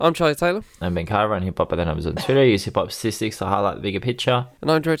I'm Charlie Taylor. I'm Ben Carver on Hip Hop, but then I was on Twitter. Use hip hop statistics to highlight the bigger picture.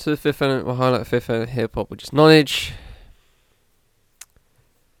 And I'm director of the fifth element. We'll highlight fifth element hip hop, which is knowledge.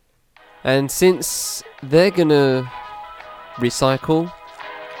 And since they're gonna recycle,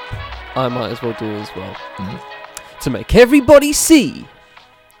 I might as well do it as well. To make everybody see,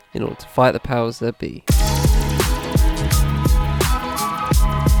 in order to fight the powers that be.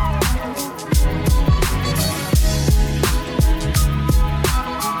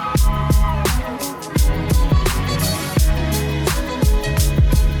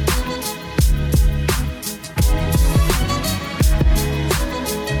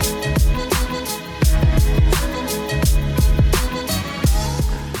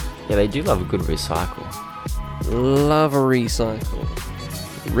 Yeah, they do love a good recycle. Love a recycle.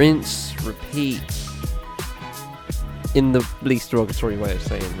 Rinse, repeat. In the least derogatory way of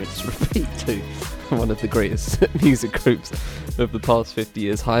saying rinse, repeat to one of the greatest music groups of the past 50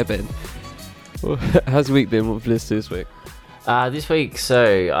 years. Hi, Ben. How's your week been? What have you listened to this week? This week,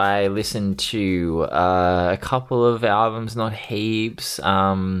 so I listened to a couple of albums, not heaps.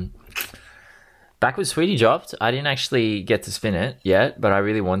 Backward Sweetie dropped. I didn't actually get to spin it yet, but I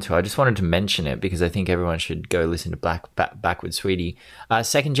really want to. I just wanted to mention it because I think everyone should go listen to Backward Sweetie.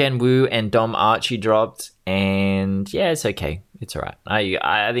 Second Gen Wu and Dom Archie dropped, and yeah, it's okay. It's all right.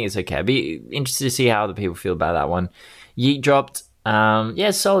 I think it's okay. I'd be interested to see how other people feel about that one. Yeet dropped.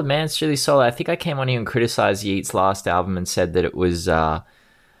 Yeah, solid, man. It's really solid. I think I came on here and criticized Yeet's last album and said that it was,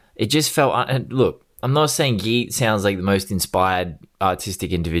 it just felt, look, I'm not saying Yeet sounds like the most inspired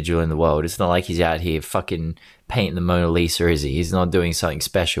artistic individual in the world. It's not like he's out here fucking painting the Mona Lisa, is he? He's not doing something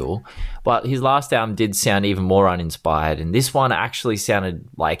special. But his last album did sound even more uninspired. And this one actually sounded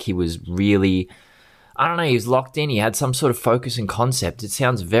like he was really, I don't know, he was locked in. He had some sort of focus and concept. It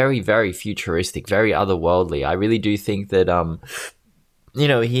sounds very, very futuristic, very otherworldly. I really do think that,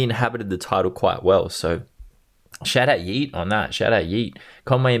 he inhabited the title quite well. So shout out Yeet on that. Shout out Yeet.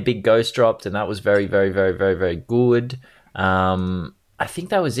 Conway and Big Ghost dropped, and that was very, very, very, very, very good. I think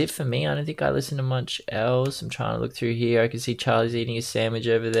that was it for me. I don't think I listened to much else. I'm trying to look through here. I can see Charlie's eating a sandwich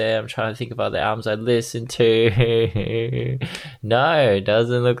over there. I'm trying to think of other albums I listened to. No, it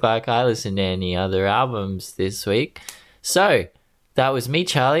doesn't look like I listened to any other albums this week. So, that was me,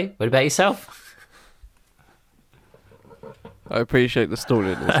 Charlie. What about yourself? I appreciate the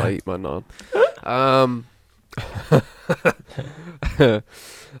story as I eat my naan. So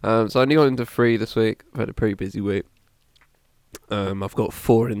I only got into 3 this week. I've had a pretty busy week. I've got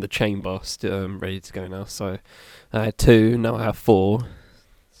 4 in the chamber still ready to go now. So I had 2, now I have 4. I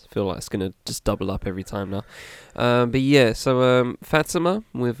feel like it's gonna just double up every time now. But yeah, so Fatima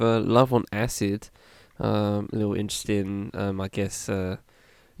with Love on Acid. A little interesting, I guess,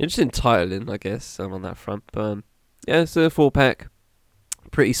 interesting titling, I guess, on that front. But yeah, it's a 4-pack.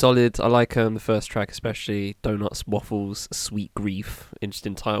 Pretty solid. I like the first track, especially Donuts, Waffles, Sweet Grief.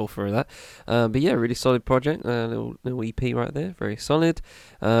 Interesting title for that. But yeah, really solid project. Little EP right there. Very solid.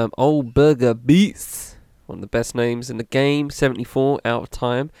 Old Burger Beats, one of the best names in the game. 74 out of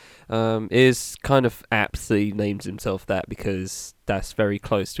time. Is kind of apt that he names himself that because that's very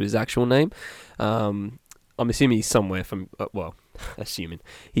close to his actual name. I'm assuming he's somewhere from, assuming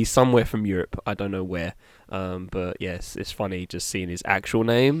he's somewhere from Europe. I don't know where. But yes, it's funny just seeing his actual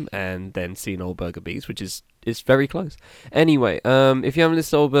name and then seeing Old Burger Beats, which is very close. Anyway, if you haven't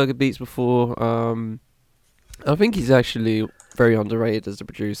listened to Old Burger Beats before, I think he's actually very underrated as a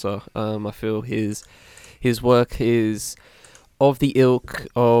producer. I feel his work is of the ilk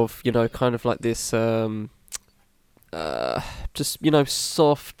of, kind of like this, just,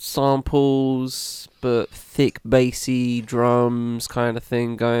 soft samples, but thick bassy drums kind of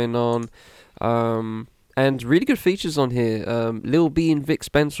thing going on. And really good features on here. Lil B and Vic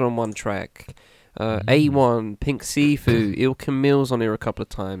Spencer on one track. A1, Pink Sifu, Il Camille's on here a couple of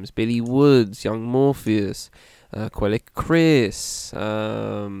times. Billy Woods, Young Morpheus, Quelle Chris,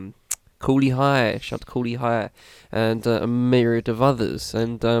 Cooley High, shout out to Cooley High, and a myriad of others.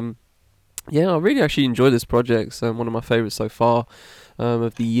 And yeah, I really actually enjoy this project. It's one of my favourites so far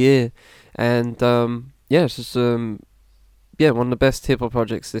of the year. And yeah, it's just one of the best hip hop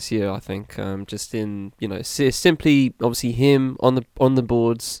projects this year, I think. Just in, simply obviously him on the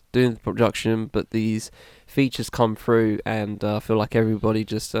boards doing the production, but these features come through, and I feel like everybody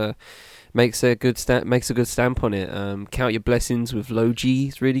just makes a good stamp on it. Count Your Blessings with Low G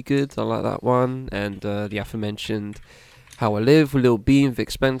is really good. I like that one, and the aforementioned How I Live with Lil B and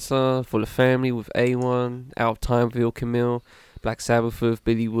Vic Spencer, Full of Family with A1, Out of Time with Il Camille. Black Sabbath with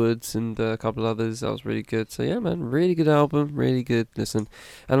Billy Woods and a couple others. That was really good. So yeah, man, really good album, really good. Listen,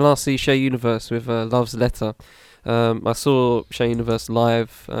 and lastly, Shea Universe with Love's Letter. I saw Shea Universe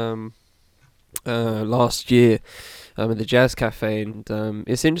live last year at the Jazz Cafe, and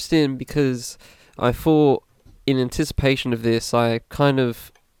it's interesting because I thought, in anticipation of this, I kind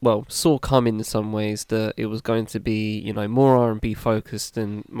of saw coming in some ways that it was going to be, more R&B focused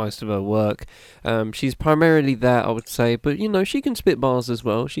than most of her work. She's primarily that, I would say, but she can spit bars as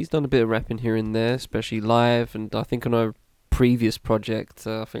well. She's done a bit of rapping here and there, especially live, and I think on her previous project,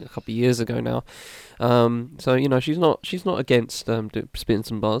 I think a couple of years ago now. So she's not against spitting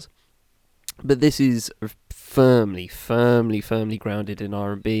some bars. But this is firmly grounded in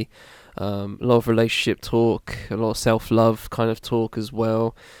R&B. A lot of relationship talk, a lot of self-love kind of talk as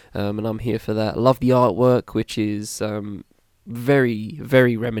well, and I'm here for that. I love the artwork, which is very,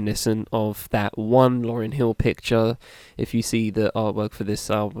 very reminiscent of that one Lauryn Hill picture. If you see the artwork for this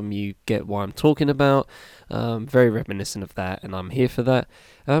album, you get what I'm talking about. Very reminiscent of that, and I'm here for that.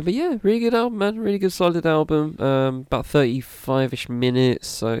 But yeah, really good album, man. Really good, solid album. About 35-ish minutes,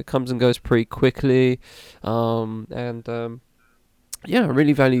 so it comes and goes pretty quickly. Yeah, I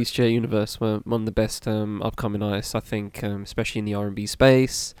really value Shea Universe. One of the best upcoming artists, I think, especially in the R&B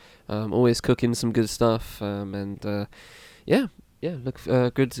space. Always cooking some good stuff, yeah, look,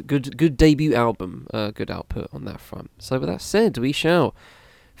 good debut album, good output on that front. So with that said, we shall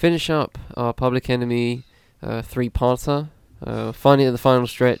finish up our Public Enemy 3-parter. Finally at the final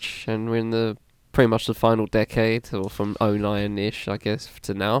stretch, and we're in the pretty much the final decade, or from 09-ish, I guess,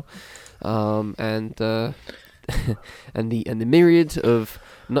 to now. And the myriad of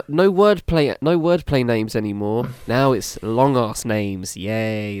no wordplay names anymore. Now it's long ass names.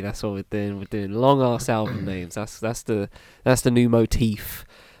 Yay! That's what we're doing. We're doing long ass album names. That's the new motif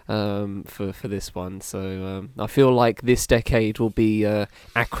for this one. So I feel like this decade will be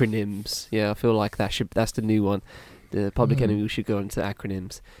acronyms. Yeah, I feel like that's the new one. The Public Enemy should go into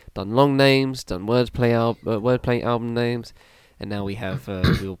acronyms. Done long names, done wordplay album names, and now we have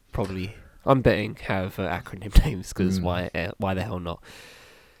we'll probably, I'm betting, have acronym names, because why the hell not?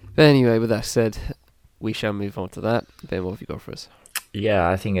 But anyway, with that said, we shall move on to that. Ben, what have you got for us? Yeah,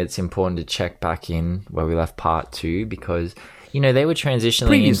 I think it's important to check back in where we left part 2, because, they were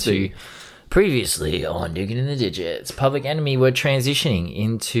transitioning previously on Digging in the Digits. Public Enemy were transitioning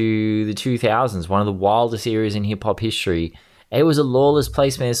into the 2000s, one of the wildest eras in hip-hop history. It was a lawless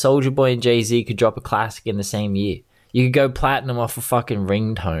place, man. Soulja Boy and Jay-Z could drop a classic in the same year. You could go platinum off a fucking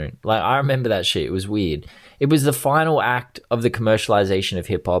ringtone. Like, I remember that shit. It was weird. It was the final act of the commercialization of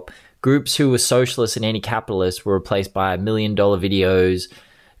hip-hop. Groups who were socialists and anti-capitalist were replaced by $1 million videos.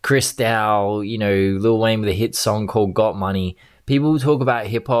 Chris Dow, Lil Wayne with a hit song called Got Money. People talk about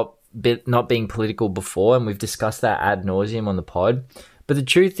hip-hop not being political before, and we've discussed that ad nauseum on the pod. But the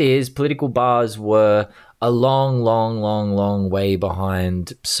truth is, political bars were a long way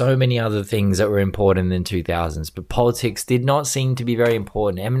behind so many other things that were important in the 2000s. But politics did not seem to be very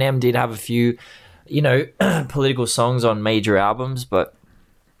important. Eminem did have a few, political songs on major albums, but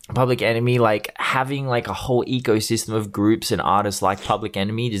Public Enemy, like having like a whole ecosystem of groups and artists like Public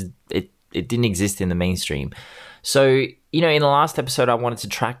Enemy, it didn't exist in the mainstream. So, in the last episode, I wanted to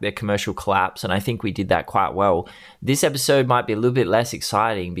track their commercial collapse, and I think we did that quite well. This episode might be a little bit less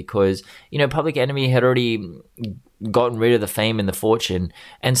exciting because, Public Enemy had already gotten rid of the fame and the fortune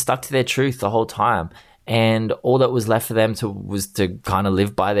and stuck to their truth the whole time. And all that was left for them was to kind of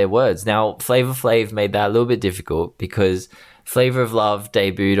live by their words. Now, Flavor Flav made that a little bit difficult because Flavor of Love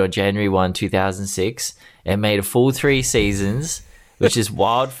debuted on January 1, 2006. It made a full 3 seasons, which is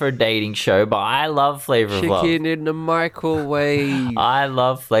wild for a dating show, but I love Flavor of Love. Chicken in the microwave. I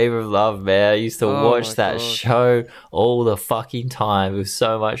love Flavor of Love, man. I used to watch that show all the fucking time. It was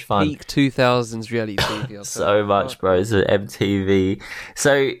so much fun. Peak 2000s reality TV. So much, bro. It's MTV.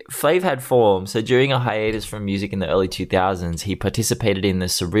 So Flav had form. So during a hiatus from music in the early 2000s, he participated in The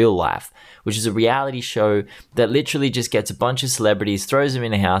Surreal Life, which is a reality show that literally just gets a bunch of celebrities, throws them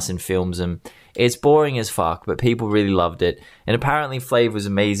in a house and films them. It's boring as fuck, but people really loved it. And apparently Flav was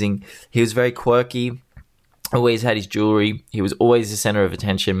amazing. He was very quirky, always had his jewelry. He was always the center of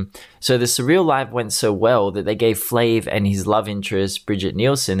attention. So The Surreal Life went so well that they gave Flav and his love interest, Bridget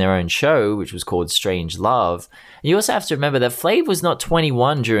Nielsen, their own show, which was called Strange Love. And you also have to remember that Flav was not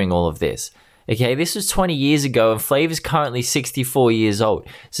 21 during all of this. Okay, this was 20 years ago, and Flav is currently 64 years old.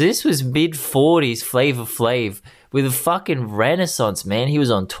 So this was mid-40s Flavor Flav with a fucking renaissance, man. He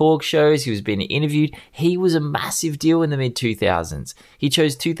was on talk shows. He was being interviewed. He was a massive deal in the mid-2000s. He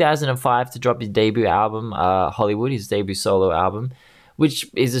chose 2005 to drop his debut album, Hollywood, his debut solo album, which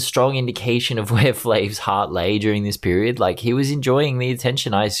is a strong indication of where Flav's heart lay during this period. Like, he was enjoying the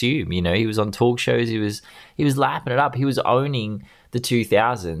attention, I assume. You know, he was on talk shows, he was lapping it up, he was owning the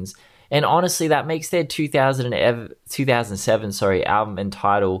 2000s. And honestly, that makes their 2007 album and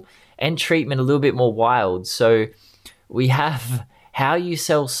title and treatment a little bit more wild. So we have How You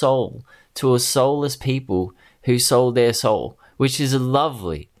Sell Soul to a Soulless People Who Sold Their Soul, which is a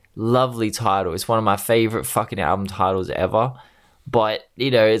lovely, lovely title. It's one of my favorite fucking album titles ever. But,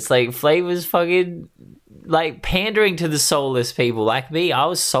 you know, it's like Flavor's fucking like pandering to the soulless people. Like me, I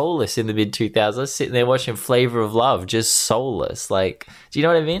was soulless in the mid 2000s. I was sitting there watching Flavor of Love, just soulless. Like, do you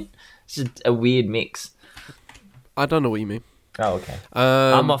know what I mean? It's just a weird mix. I don't know what you mean. Oh, okay.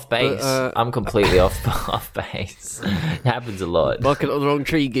 I'm off base. I'm completely off base. It happens a lot. Barking on the wrong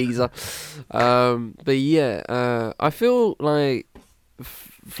tree, geezer. But yeah, I feel like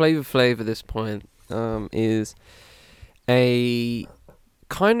Flavor Flav at this point is a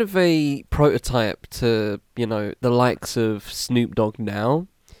kind of a prototype to, you know, the likes of Snoop Dogg now,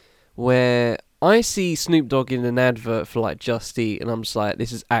 where I see Snoop Dogg in an advert for like Just Eat, and I'm just like,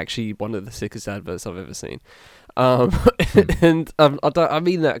 this is actually one of the sickest adverts I've ever seen. And I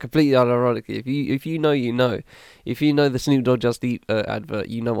mean that completely unironically. If you know, you know. If you know the Snoop Dogg Just Eat advert,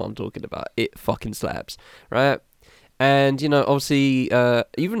 you know what I'm talking about. It fucking slaps, right? And, you know, obviously,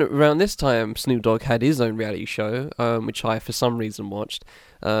 even around this time, Snoop Dogg had his own reality show, which I, for some reason, watched,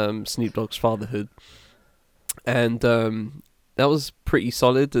 Snoop Dogg's Fatherhood. And that was pretty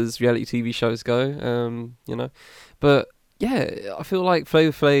solid as reality TV shows go, you know. But, yeah, I feel like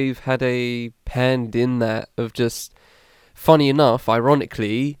Flavor Flav had a hand in that of just, funny enough,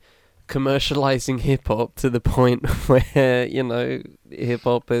 ironically, commercializing hip-hop to the point where, you know,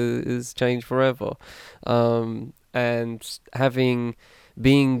 hip-hop is changed forever. And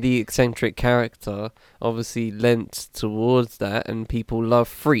being the eccentric character obviously lent towards that, and people love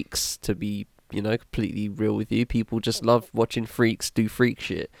freaks, to be, you know, completely real with you. People just love watching freaks do freak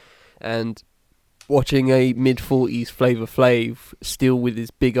shit, and watching a mid-40s Flavor Flav still with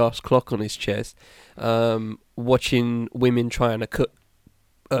his big ass clock on his chest, watching women trying to cook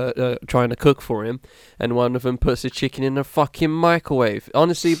for him, and one of them puts a chicken in a fucking microwave.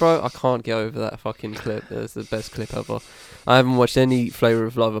 Honestly, bro, I can't get over that fucking clip. It's the best clip ever. I haven't watched any Flavor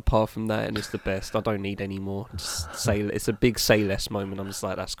of Love apart from that, and it's the best. I don't need any more. Just say, it's a big say less moment. I'm just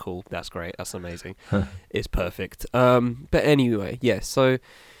like, that's cool, that's great, that's amazing. It's perfect. But anyway, yeah, so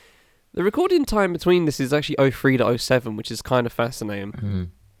the recording time between this is actually 03 to 07, which is kind of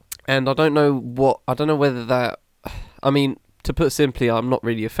fascinating. And I don't know whether that, I mean, to put simply, I'm not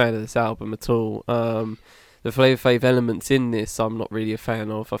really a fan of this album at all. The Flavor Flav elements in this, I'm not really a fan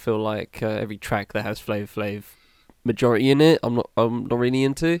of. I feel like every track that has Flavor Flav majority in it, I'm not really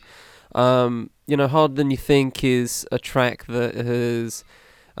into. You know, Harder Than You Think is a track that has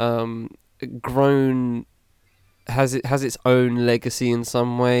grown, has its own legacy in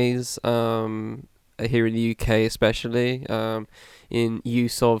some ways. Here in the UK, especially in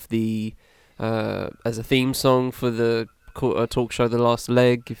use of the as a theme song for the talk show The Last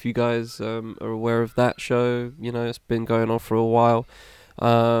Leg. If you guys are aware of that show, you know, it's been going on for a while.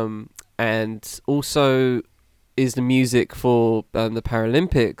 And also is the music for the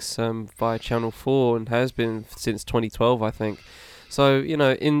Paralympics via Channel 4, and has been since 2012, I think. So, you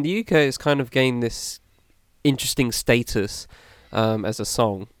know, in the UK it's kind of gained this interesting status as a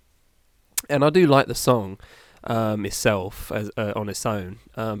song. And I do like the song itself as on its own.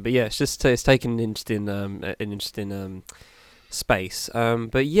 But yeah, it's taken an interesting space.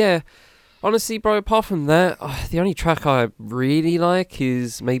 But yeah, honestly, bro, apart from that, the only track I really like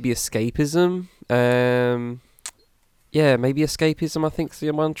is maybe Escapism. Yeah, maybe Escapism, I think, is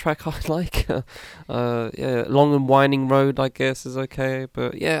the one track I like. Yeah, Long and Winding Road, I guess, is okay.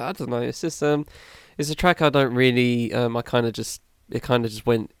 But yeah, I don't know. It's just it's a track I don't really. It kind of just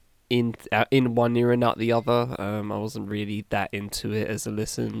went in one ear and out the other. I wasn't really that into it as a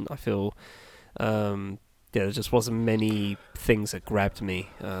listen. I feel there just wasn't many things that grabbed me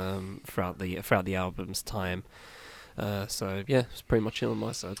throughout the album's time. So yeah, it's pretty much it on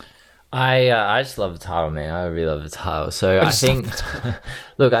my side. I just love the title, man. I really love the title. So I think,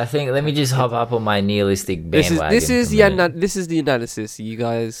 look, let me just hop up on my nihilistic bandwagon. This is the analysis you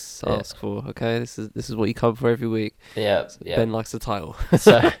guys ask for. Okay, this is what you come for every week. Yeah. Ben likes the title.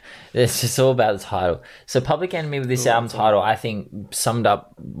 So it's just all about the title. So Public Enemy with this album title, I think, summed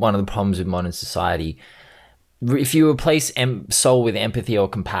up one of the problems with modern society. if you replace soul with empathy or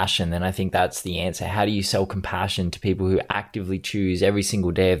compassion, then I think that's the answer. How do you sell compassion to people who actively choose every single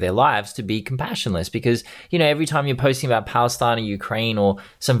day of their lives to be compassionless? Because, every time you're posting about Palestine or Ukraine or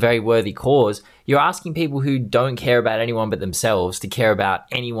some very worthy cause, you're asking people who don't care about anyone but themselves to care about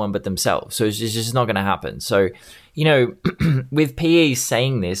anyone but themselves. So it's just not going to happen. So, with PE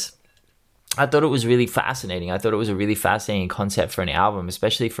saying this, I thought it was really fascinating. I thought it was a really fascinating concept for an album,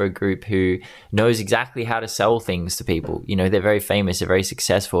 especially for a group who knows exactly how to sell things to people. They're very famous, they're very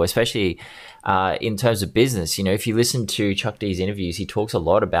successful, especially in terms of business. If you listen to Chuck D's interviews, he talks a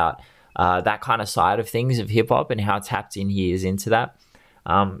lot about that kind of side of things of hip hop and how tapped in he is into that.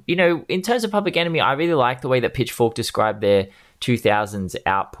 In terms of Public Enemy, I really like the way that Pitchfork described their 2000s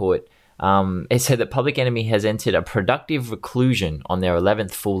output. It said that Public Enemy has entered a productive reclusion on their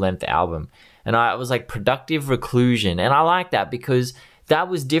 11th full-length album. And I was like, productive reclusion. And I like that because that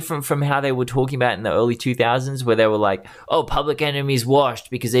was different from how they were talking about in the early 2000s, where they were like, oh, Public Enemy's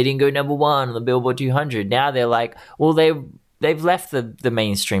washed because they didn't go number one on the Billboard 200. Now they're like, well, they've left the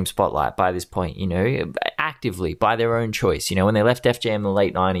mainstream spotlight by this point, actively by their own choice. When they left Def Jam in the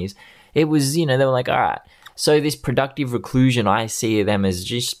late 90s, it was, they were like, all right. So this productive reclusion, I see them as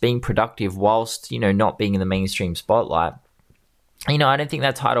just being productive whilst, not being in the mainstream spotlight. I don't think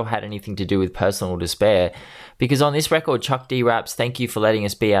that title had anything to do with personal despair, because on this record, Chuck D raps, "Thank you for letting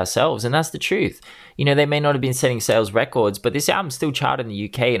us be ourselves," and that's the truth. They may not have been setting sales records, but this album still charted in the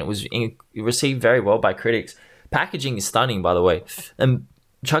UK, and it received very well by critics. Packaging is stunning, by the way, and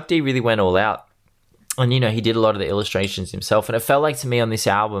Chuck D really went all out. And, he did a lot of the illustrations himself. And it felt like to me on this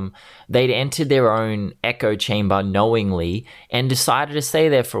album, they'd entered their own echo chamber knowingly and decided to stay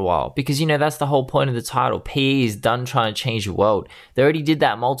there for a while. Because, that's the whole point of the title. PE is done trying to change the world. They already did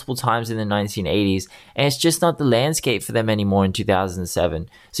that multiple times in the 1980s. And it's just not the landscape for them anymore in 2007.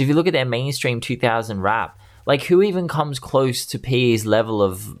 So if you look at their mainstream 2000 rap, like, who even comes close to PE's level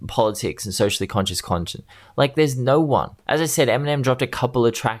of politics and socially conscious content? Like, there's no one. As I said, Eminem dropped a couple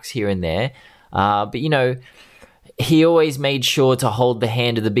of tracks here and there. But he always made sure to hold the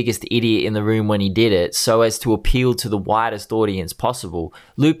hand of the biggest idiot in the room when he did it, so as to appeal to the widest audience possible.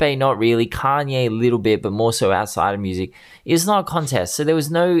 Lupe, not really. Kanye, a little bit, but more so outside of music. It's not a contest, so there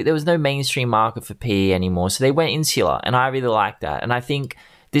was no mainstream market for PE anymore. So they went insular, and I really like that. And I think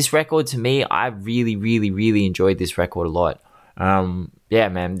this record, to me, I really, really, really enjoyed this record a lot. Yeah,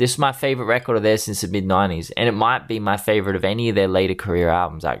 man, this is my favorite record of theirs since the mid-90s, and it might be my favorite of any of their later career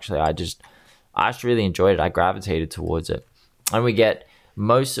albums, actually. I just really enjoyed it. I gravitated towards it. And we get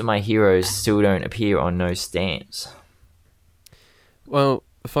Most of My Heroes Still Don't Appear on No Stamps. Well,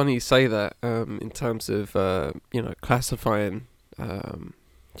 funny you say that, in terms of, classifying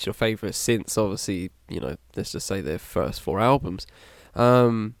it's your favourite since, obviously, let's just say their first 4 albums.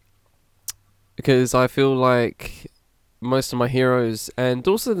 Because I feel like Most of My Heroes, and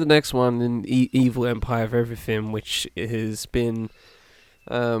also the next one, in Evil Empire of Everything, which has been...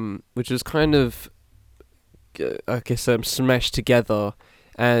 which was kind of, I guess, smashed together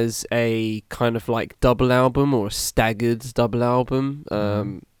as a kind of like double album or a staggered double album.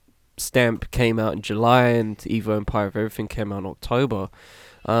 Stamp came out in July and Evo Empire of Everything came out in October.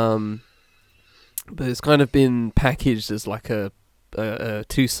 But it's kind of been packaged as like a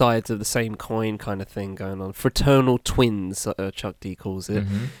two sides of the same coin kind of thing going on. Fraternal twins, Chuck D calls it,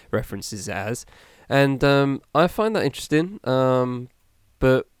 references it as. And I find that interesting.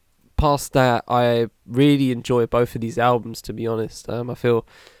 But past that, I really enjoy both of these albums. To be honest, I feel,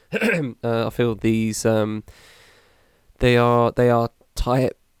 I feel these they are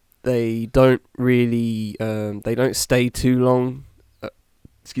tight. They don't really they don't stay too long.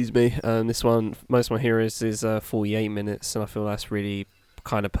 Excuse me. This one, Most of My Heroes, is 48 minutes, and I feel that's really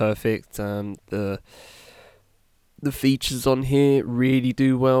kind of perfect. The features on here really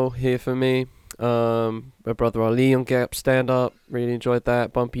do well here for me. My Brother Ali on Get Up Stand Up, really enjoyed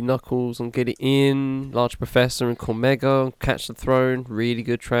that. Bumpy Knuckles on Get It In, Large Professor and Cormega on Catch the Throne, really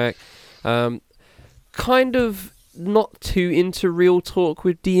good track. Kind of not too into Real Talk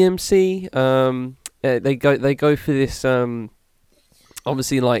with DMC. They go for this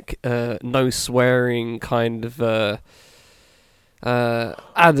obviously like no swearing kind of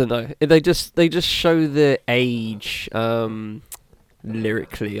I don't know. They just show the age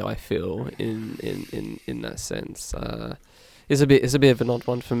lyrically, I feel, in that sense. It's a bit of an odd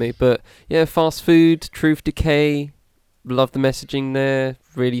one for me, but yeah, Fast Food, Truth Decay, love the messaging there.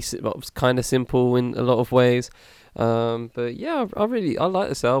 Really, kind of simple in a lot of ways. But yeah, I like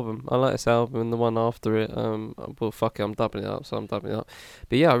this album. I like this album and the one after it. Well, fuck it, I'm dubbing it up, so I'm dubbing it up.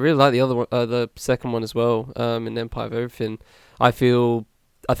 But yeah, I really like the other one, the second one as well. In Empire of Everything, I feel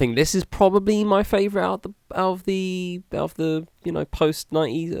I think this is probably my favorite out of the post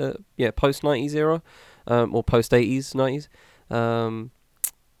 90s post 90s era, or post 80s 90s. Um,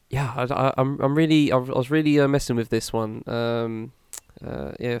 yeah, I was really messing with this one.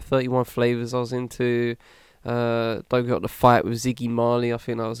 31 flavors I was into. Don't got the fight with Ziggy Marley. I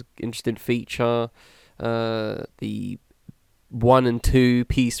think that was an interesting feature. The 1 and 2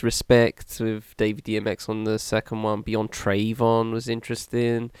 piece Respect with David DMX on the second one. Beyond Trayvon was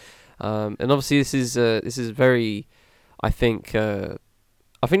interesting. And obviously this is very, I think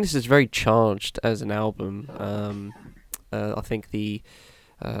this is very charged as an album. I think the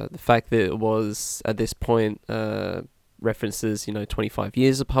fact that it was at this point references 25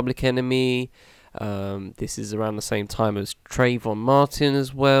 years of Public Enemy. This is around the same time as Trayvon Martin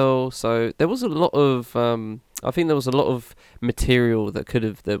as well, so there was a lot of I think there was a lot of material that could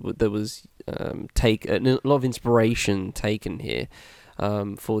have there was taken a lot of inspiration taken here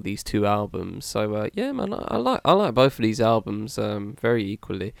for these two albums. So yeah, man, I like both of these albums very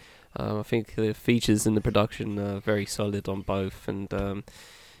equally. I think the features and the production are very solid on both, and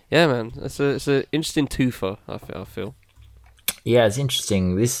yeah, man, it's a interesting twofer. I feel. Yeah, it's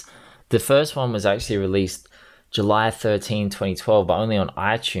interesting. The first one was actually released July 13, 2012, but only on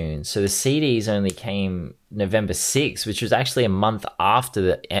iTunes. So the CDs only came November 6th, which was actually a month after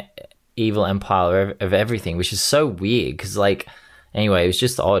the Evil Empire of Everything, which is so weird because, like, anyway, it was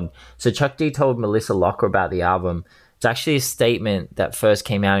just odd. So Chuck D told Melissa Locker about the album. It's actually a statement that first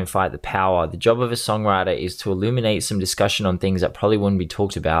came out in Fight the Power. The job of a songwriter is to illuminate some discussion on things that probably wouldn't be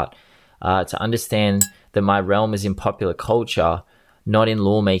talked about, to understand that my realm is in popular culture, not in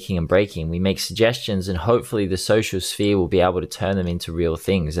lawmaking and breaking. We make suggestions and hopefully the social sphere will be able to turn them into real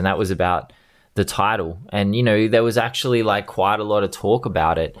things. And that was about the title. And, there was actually like quite a lot of talk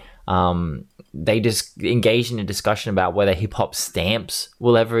about it. They just engaged in a discussion about whether hip hop stamps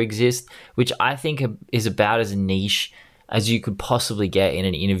will ever exist, which I think is about as niche as you could possibly get in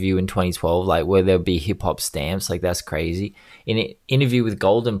an interview in 2012, like where there'll be hip hop stamps. Like, that's crazy. In an interview with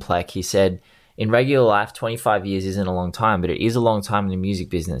Golden Plec, he said, in regular life, 25 years isn't a long time, but it is a long time in the music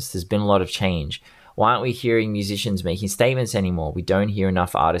business. There's been a lot of change. Why aren't we hearing musicians making statements anymore? We don't hear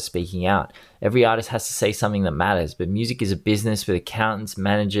enough artists speaking out. Every artist has to say something that matters, but music is a business with accountants,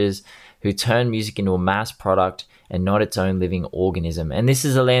 managers who turn music into a mass product and not its own living organism. And this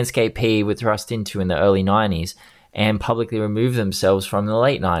is a landscape P were thrust into in the early 90s and publicly removed themselves from the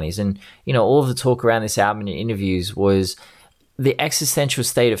late 90s. And, all of the talk around this album in interviews was the existential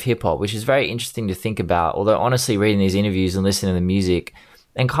state of hip hop, which is very interesting to think about. Although honestly, reading these interviews and listening to the music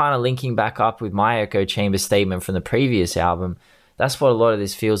and kind of linking back up with my echo chamber statement from the previous album, that's what a lot of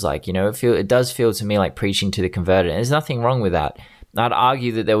this feels like. It does feel to me like preaching to the converted, and there's nothing wrong with that. I'd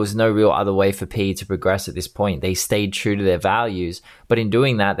argue that there was no real other way for P to progress at this point. They stayed true to their values, but in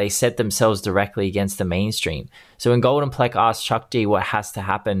doing that, they set themselves directly against the mainstream. So when Golden Plec asked Chuck D what has to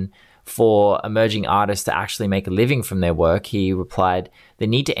happen for emerging artists to actually make a living from their work, he replied, they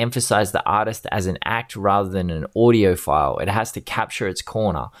need to emphasize the artist as an act rather than an audio file. It has to capture its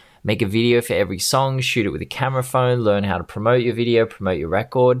corner. Make a video for every song, shoot it with a camera phone, learn how to promote your video, promote your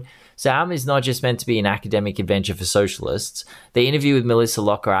record. So album is not just meant to be an academic adventure for socialists. The interview with Melissa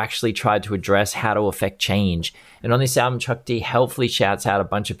Locker actually tried to address how to affect change. And on this album, Chuck D helpfully shouts out a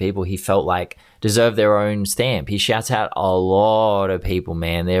bunch of people he felt like deserve their own stamp. He shouts out a lot of people,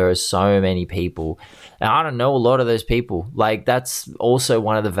 man. There are so many people. And I don't know a lot of those people. Like, that's also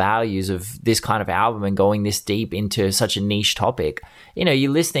one of the values of this kind of album and going this deep into such a niche topic.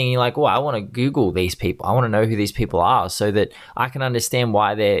 You're listening and you're like, well, I want to Google these people. I want to know who these people are so that I can understand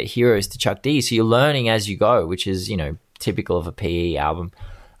why they're heroes to Chuck D. So you're learning as you go, which is, typical of a PE album.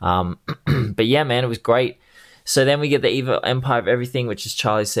 But yeah, man, it was great. So then we get the Evil Empire of Everything, which, as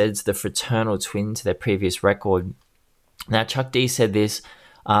Charlie said, is the fraternal twin to their previous record. Now, Chuck D said this,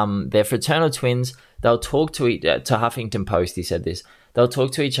 they're fraternal twins. They'll talk to Huffington Post, he said this. They'll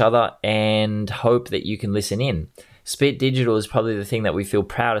talk to each other and hope that you can listen in. Spit Digital is probably the thing that we feel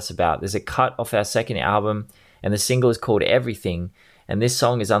proudest about. There's a cut off our second album, and the single is called Everything. And this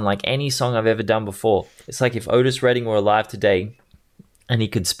song is unlike any song I've ever done before. It's like if Otis Redding were alive today and he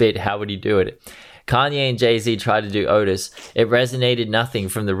could spit, how would he do it? Kanye and Jay-Z tried to do Otis. It resonated nothing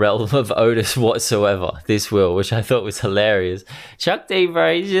from the realm of Otis whatsoever, this will, which I thought was hilarious. Chuck D,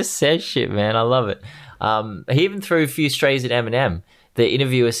 bro, he just says shit, man. I love it. He even threw a few strays at Eminem. The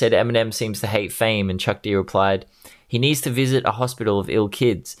interviewer said Eminem seems to hate fame, and Chuck D replied, he needs to visit a hospital of ill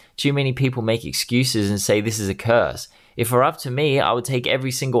kids. Too many people make excuses and say this is a curse. If it were up to me, I would take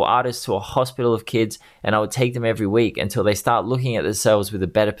every single artist to a hospital of kids and I would take them every week until they start looking at themselves with a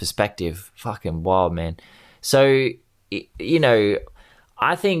better perspective. Fucking wild, man. So,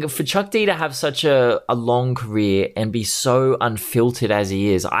 I think for Chuck D to have such a long career and be so unfiltered as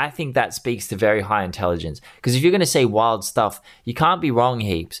he is, I think that speaks to very high intelligence. Because if you're going to say wild stuff, you can't be wrong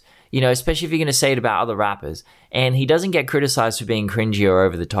heaps. Especially if you're going to say it about other rappers. And he doesn't get criticized for being cringy or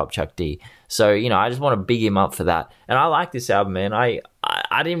over the top, Chuck D. So, I just want to big him up for that. And I like this album, man. I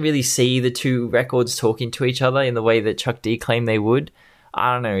didn't really see the two records talking to each other in the way that Chuck D claimed they would.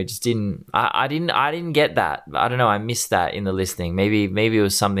 I don't know. It just didn't. I didn't get that. I don't know. I missed that in the listening. Maybe it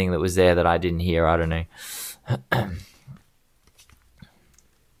was something that was there that I didn't hear. I don't know.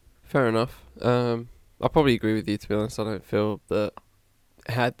 Fair enough. I probably agree with you, to be honest. I don't feel that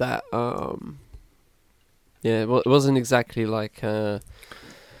it had that. Yeah, well, it wasn't exactly like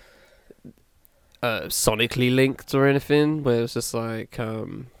sonically linked or anything. Where it was just like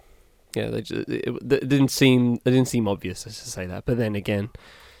yeah, it didn't seem obvious. I should say that, but then again,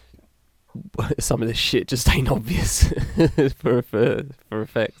 some of this shit just ain't obvious for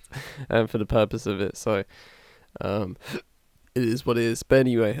effect and for the purpose of it. So, it is what it is. But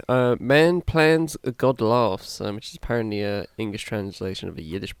anyway, man plans, God laughs, which is apparently a English translation of a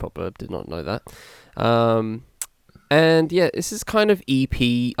Yiddish proverb. Did not know that. And yeah, this is kind of EP.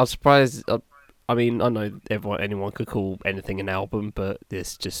 I'm surprised. I mean, I know anyone could call anything an album, but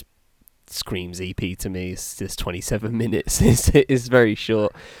this just screams EP to me. It's just 27 minutes. It's very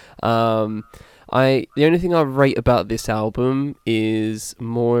short. The only thing I rate about this album is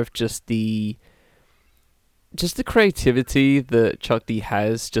more of just the creativity that Chuck D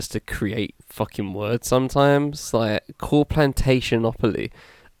has just to create fucking words sometimes. Like core plantationopoly,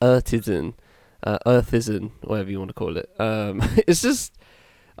 earthizen, whatever you want to call it. It's just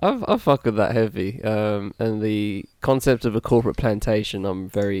I fuck with that heavy. And the concept of a corporate plantation, I'm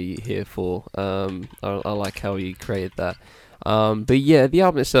very here for. I like how he created that. But yeah, the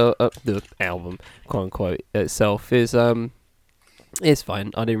album itself, the album, quote unquote, itself is it's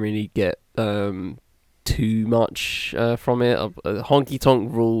fine. I didn't really get too much from it. Honky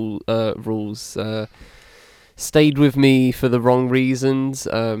Tonk rules stayed with me for the wrong reasons,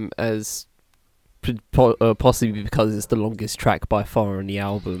 as possibly because it's the longest track by far on the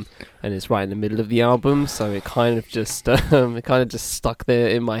album, and it's right in the middle of the album, so it kind of just stuck there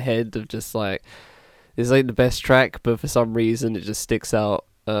in my head of just like, this ain't the best track, but for some reason it just sticks out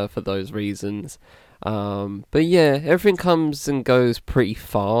for those reasons. But yeah, everything comes and goes pretty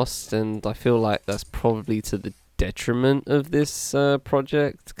fast, and I feel like that's probably to the detriment of this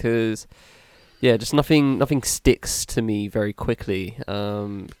project, because yeah, just nothing sticks to me very quickly.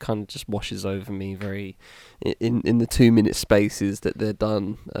 Kind of just washes over me very in the 2-minute spaces that they're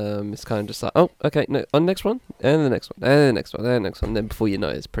done. It's kind of just like, oh, okay, no, on the next one, and the next one, and the next one, and the next one. And then before you know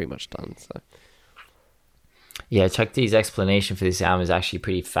it, it's pretty much done. So yeah, Chuck D's explanation for this album is actually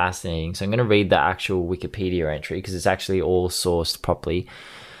pretty fascinating. So I'm going to read the actual Wikipedia entry because it's actually all sourced properly.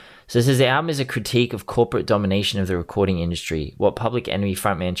 So it says the album is a critique of corporate domination of the recording industry, what Public Enemy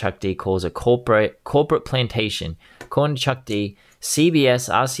frontman Chuck D calls a corporate plantation. According to Chuck D, CBS,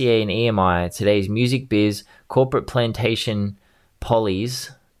 RCA, and EMI, today's music biz, corporate plantation polys.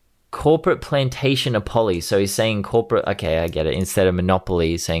 So he's saying corporate, okay, I get it. Instead of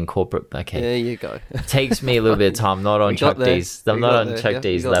monopoly, he's saying corporate, okay. there you go. Takes me a little bit of time, not on Chuck D's. I'm not on Chuck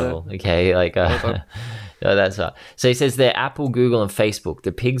D's level, okay? Like, no, that's right. So he says they're Apple, Google, and Facebook.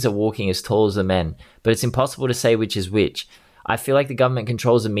 The pigs are walking as tall as the men, but it's impossible to say which is which. I feel like the government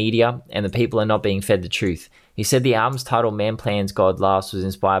controls the media and the people are not being fed the truth. He said the album's title, Man Plans, God Laughs, was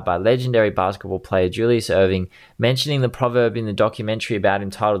inspired by legendary basketball player Julius Erving, mentioning the proverb in the documentary about him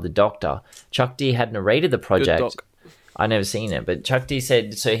titled The Doctor. Chuck D had narrated the project. Good doc. I never seen it, but Chuck D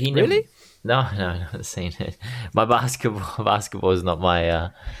said, so he... Really? No, I've not seen it. My basketball is not my...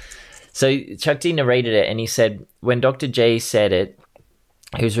 So Chuck D narrated it, and he said, when Dr. J said it,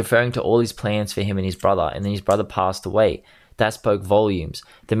 he was referring to all his plans for him and his brother, and then his brother passed away. That spoke volumes.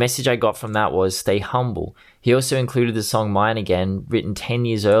 The message I got from that was stay humble. He also included the song Mine Again, written 10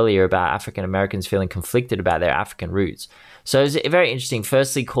 years earlier about African Americans feeling conflicted about their African roots. So it's very interesting.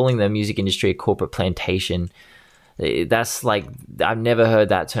 Firstly, calling the music industry a corporate plantation. That's like, I've never heard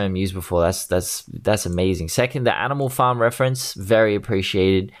that term used before. That's amazing. Second, the Animal Farm reference, very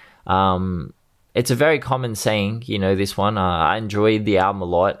appreciated. It's a very common saying, this one. I enjoyed the album a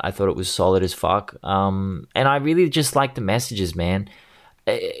lot. I thought it was solid as fuck. And I really just like the messages, man.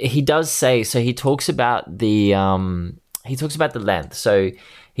 He does say, so he talks about the length. So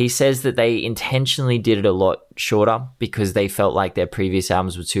he says that they intentionally did it a lot shorter because they felt like their previous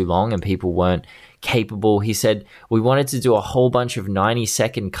albums were too long and people weren't capable. He said, we wanted to do a whole bunch of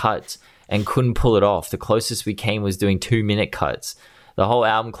 90-second cuts and couldn't pull it off. The closest we came was doing 2-minute cuts. The whole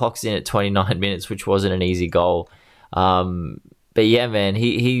album clocks in at 29 minutes, which wasn't an easy goal. But yeah, man,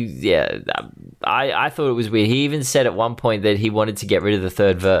 I thought it was weird. He even said at one point that he wanted to get rid of the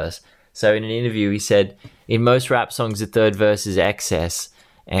third verse. So in an interview, he said, in most rap songs, the third verse is excess.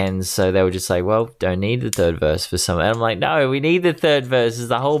 And so they were just like, well, don't need the third verse for some. And I'm like, no, we need the third verse. Is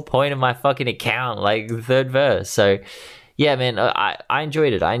the whole point of my fucking account, like the third verse. So yeah, man, I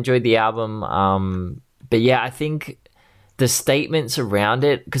enjoyed it. I enjoyed the album. But yeah, I think the statements around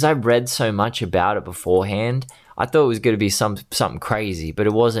it, because I read so much about it beforehand, I thought it was going to be something crazy, but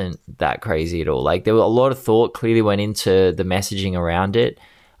it wasn't that crazy at all. Like there was a lot of thought clearly went into the messaging around it,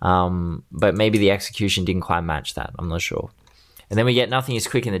 but maybe the execution didn't quite match that. I'm not sure. And then we get Nothing Is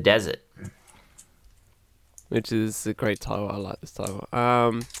Quick in the Desert. Which is a great title. I like this title.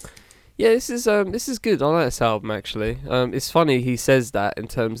 Yeah, this is good. I like this album actually. It's funny he says that in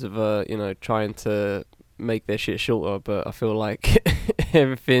terms of trying to make their shit shorter, but I feel like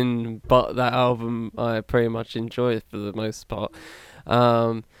everything but that album I pretty much enjoy for the most part.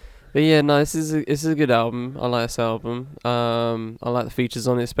 But yeah, no, this is a good album. I like this album. I like the features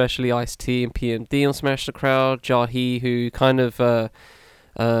on it, especially Ice-T and PMD on Smash the Crowd. Jahi, who kind of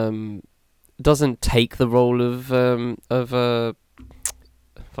doesn't take the role of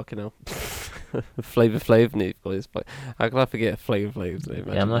fucking hell. Flavor Flav name, boys. But how can I forget Flavor Flav's name?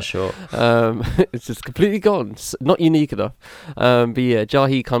 Yeah, I'm not sure. It's just completely gone. Not unique enough. But yeah,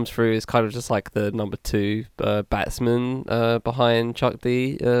 Jahi comes through as kind of just like the number two batsman behind Chuck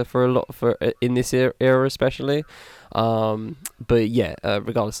D for in this era especially. But yeah,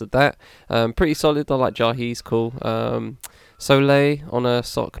 regardless of that, pretty solid. I like Jahi. He's cool. Soleil on a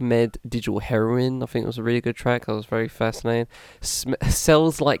Sock Med Digital Heroin. I think it was a really good track. That was very fascinating.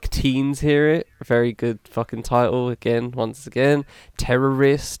 Cells Like Teens Hear It. Very good fucking title again. Once again,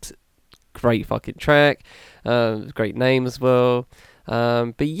 Terrorist. Great fucking track. Great name as well.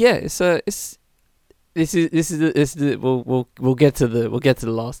 But yeah, we'll get to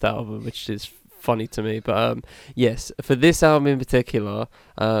the last album, which is funny to me. But yes, for this album in particular,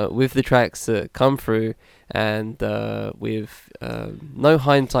 with the tracks that come through. And with no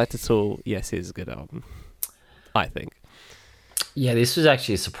hindsight at all, yes, it is a good album, I think. Yeah, this was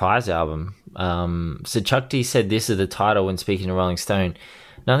actually a surprise album. So Chuck D said this is the title when speaking to Rolling Stone.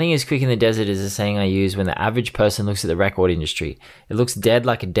 Nothing is quick in the desert is a saying I use when the average person looks at the record industry. It looks dead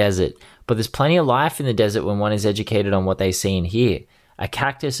like a desert, but there's plenty of life in the desert when one is educated on what they see and hear. A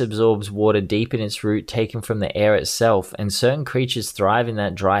cactus absorbs water deep in its root taken from the air itself, and certain creatures thrive in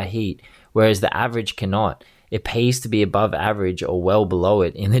that dry heat, whereas the average cannot. It pays to be above average or well below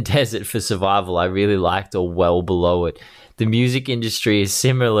it in the desert for survival. I really liked or well below it. The music industry is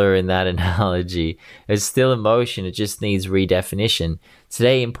similar in that analogy. It's still emotion, it just needs redefinition.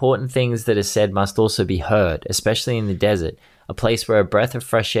 Today, important things that are said must also be heard, especially in the desert, a place where a breath of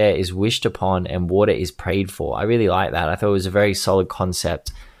fresh air is wished upon and water is prayed for. I really like that. I thought it was a very solid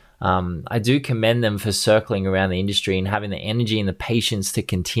concept. I do commend them for circling around the industry and having the energy and the patience to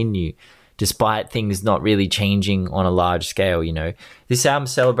continue, despite things not really changing on a large scale, you know. This album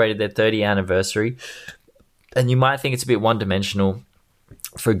celebrated their 30th anniversary, and you might think it's a bit one-dimensional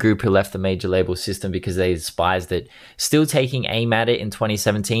for a group who left the major label system because they despised it, still taking aim at it in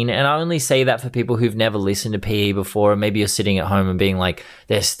 2017. And I only say that for people who've never listened to PE before, and maybe you're sitting at home and being like,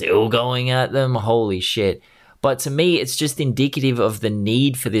 they're still going at them, holy shit. But to me, it's just indicative of the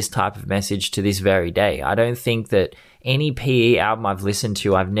need for this type of message to this very day. I don't think that any PE album I've listened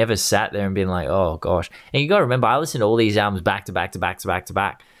to, I've never sat there and been like, oh gosh. And you got to remember, I listened to all these albums back to back to back to back to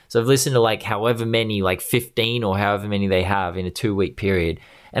back. So I've listened to like however many, like 15 or however many they have in a 2-week period.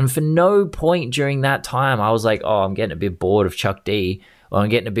 And for no point during that time, I was like, oh, I'm getting a bit bored of Chuck D, or I'm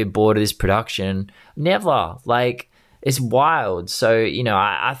getting a bit bored of this production. Never. Like, it's wild. So, you know,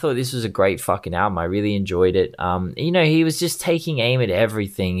 I thought this was a great fucking album. I really enjoyed it. You know, he was just taking aim at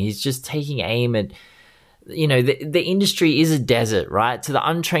everything. He's just taking aim at, you know, the industry is a desert, right? To the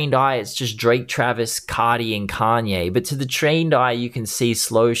untrained eye, it's just Drake, Travis, Cardi, and Kanye. But to the trained eye, you can see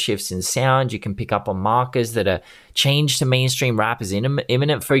slow shifts in sound. You can pick up on markers that are changed to mainstream rap as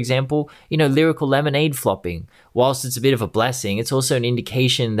imminent. For example, you know, Lyrical Lemonade flopping. Whilst it's a bit of a blessing, it's also an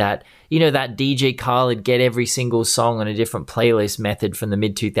indication that, you know, that DJ Khaled get every single song on a different playlist method from the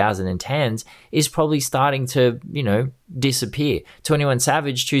mid-2010s is probably starting to, you know, disappear. 21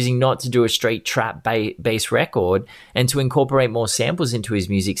 Savage choosing not to do a straight trap bass record and to incorporate more samples into his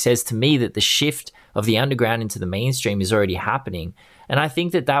music says to me that the shift of the underground into the mainstream is already happening. And I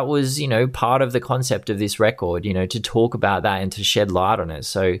think that that was, you know, part of the concept of this record, you know, to talk about that and to shed light on it.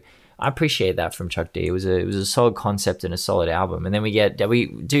 So I appreciate that from Chuck D. It was a solid concept and a solid album. And then we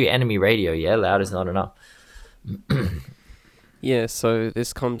do Enemy Radio, yeah, Loud Is Not Enough. Yeah, so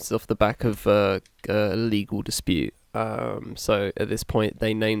this comes off the back of a legal dispute So at this point,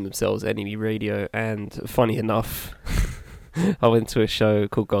 they named themselves Enemy Radio, and funny enough, I went to a show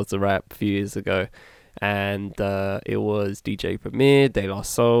called Gods of Rap a few years ago, and it was DJ Premier, De La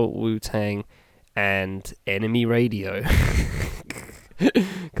Soul, Wu Tang, and Enemy Radio.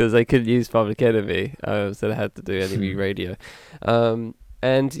 Because they couldn't use Public Enemy, so they had to do Enemy Radio. And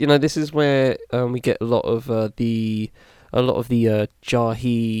this is where we get a lot of the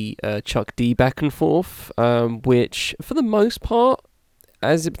Jahi Chuck D back and forth, which for the most part,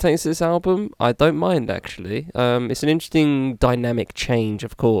 as it pertains to this album, I don't mind actually. It's an interesting dynamic change,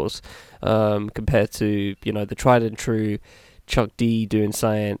 of course, compared to the tried and true Chuck D doing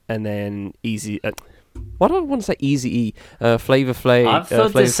something, and then Easy. Why do I want to say Easy Flavor Flav? I've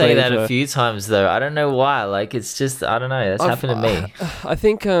thought to say that a few times though. I don't know why. Like it's just I don't know. That's happened to me. I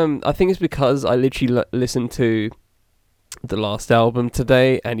think it's because I literally listened to the last album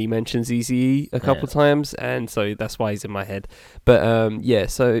today, and he mentions Eazy-E a couple times, and so that's why he's in my head. But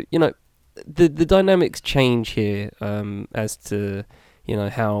so the dynamics change here as to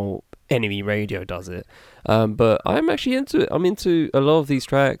how Enemy Radio does it. But I'm actually into it. I'm into a lot of these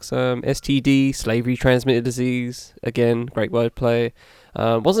tracks. STD, Slavery Transmitted Disease, again, great wordplay.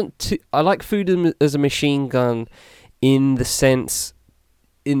 I like Food as a Machine Gun in the sense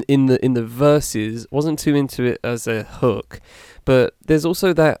in the verses. Wasn't too into it as a hook, but there's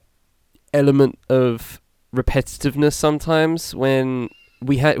also that element of repetitiveness sometimes when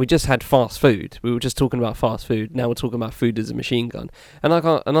we just had fast food. We were just talking about fast food. Now we're talking about Food as a Machine Gun. And I'm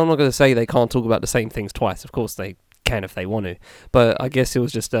not going to say they can't talk about the same things twice. Of course they can if they want to. But I guess it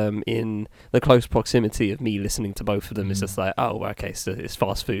was just in the close proximity of me listening to both of them. It's just like, oh, okay, so it's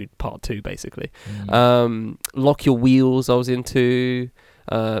fast food part 2 basically. Lock Your Wheels I was into.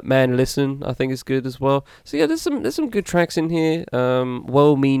 Man Listen I think is good as well. So yeah, there's some good tracks in here,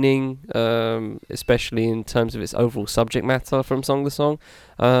 well-meaning, especially in terms of its overall subject matter from song to song.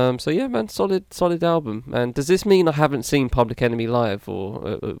 So yeah, man, solid album. And does this mean I haven't seen Public Enemy live,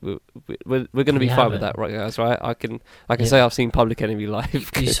 or we're going to be fine with that, right, guys? Right? I can say I've seen Public Enemy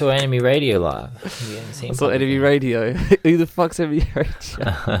live. You saw Enemy Radio live. You haven't seen I saw Enemy Radio. Who the fuck's Enemy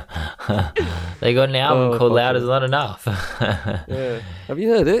Radio? They got an album called Loud Is Not Enough. Yeah. Have you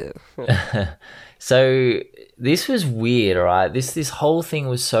heard it? So this was weird, alright? This whole thing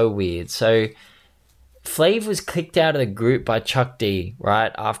was so weird. So Flav was kicked out of the group by Chuck D,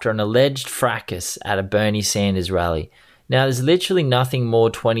 right, after an alleged fracas at a Bernie Sanders rally. Now, there's literally nothing more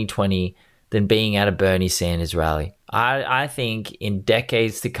 2020 than being at a Bernie Sanders rally. I think in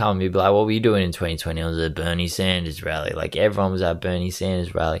decades to come, you'd be like, what were you doing in 2020? I was at a Bernie Sanders rally. Like, everyone was at a Bernie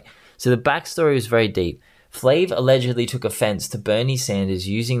Sanders rally. So the backstory was very deep. Flav allegedly took offense to Bernie Sanders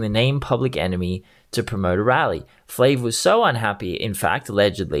using the name Public Enemy to promote a rally. Flav was so unhappy, in fact,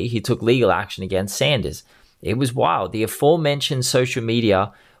 allegedly, he took legal action against Sanders. It was wild. The aforementioned social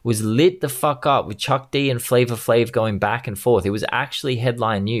media was lit the fuck up with Chuck D and Flavor Flav going back and forth. It was actually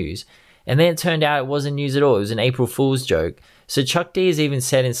headline news. And then it turned out it wasn't news at all. It was an April Fool's joke. So Chuck D has even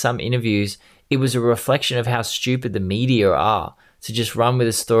said in some interviews it was a reflection of how stupid the media are to just run with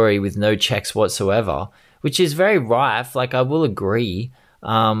a story with no checks whatsoever, which is very rife. Like, I will agree.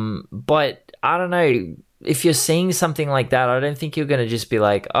 But I don't know. If you're seeing something like that, I don't think you're going to just be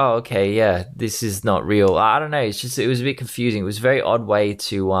like, oh, okay, yeah, this is not real. I don't know. It was a bit confusing. It was a very odd way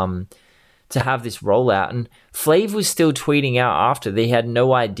to have this rollout. And Flav was still tweeting out after. They had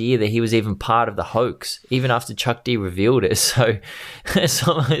no idea that he was even part of the hoax, even after Chuck D revealed it. So it's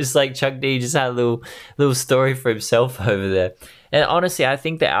almost like Chuck D just had a little story for himself over there. And honestly, I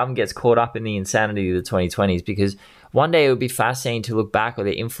think the album gets caught up in the insanity of the 2020s, because one day it would be fascinating to look back on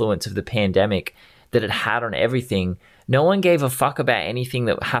the influence of the pandemic that it had on everything. No one gave a fuck about anything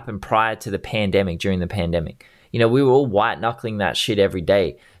that happened prior to the pandemic, during the pandemic. We were all white-knuckling that shit every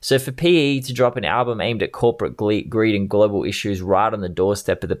day. So for PE to drop an album aimed at corporate greed and global issues right on the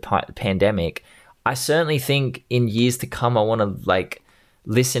doorstep of the pandemic, I certainly think in years to come, I want to,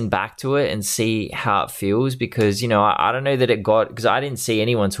 listen back to it and see how it feels, because, I don't know that it got... Because I didn't see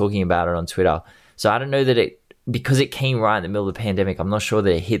anyone talking about it on Twitter. So I don't know that it... Because it came right in the middle of the pandemic, I'm not sure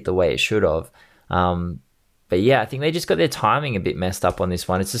that it hit the way it should have. But yeah, I think they just got their timing a bit messed up on this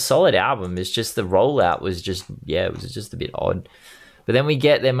one. It's a solid album. It's just the rollout was just, it was just a bit odd. But then we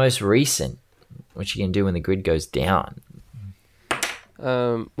get their most recent, which you can do when the grid goes down.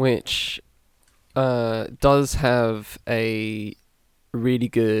 Which does have a really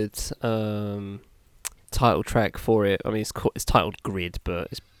good title track for it. I mean, it's titled Grid, but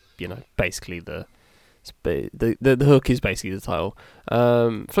it's, basically the hook is basically the title.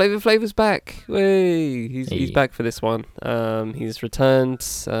 Flavor Flav's back. Hey, he's back for this one. He's returned.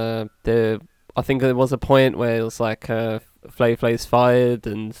 I think there was a point where it was like Flav Flav's fired,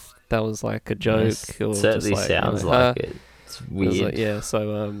 and that was like a joke, Yes, or just certainly like, sounds like it. It's it was like, weird. yeah.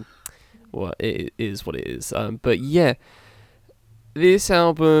 So well, it is what it is. But yeah, this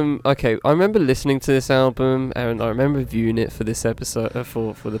album. Okay, I remember listening to this album, and I remember viewing it for this episode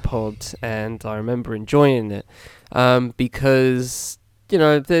for the pod, and I remember enjoying it, because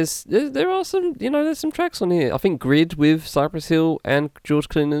there are some there's some tracks on here. I think Grid with Cypress Hill and George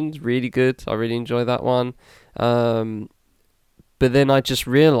Clinton's really good. I really enjoy that one. But then I just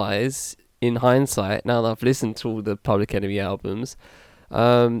realise, in hindsight, now that I've listened to all the Public Enemy albums,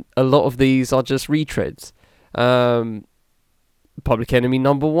 a lot of these are just retreads. Public Enemy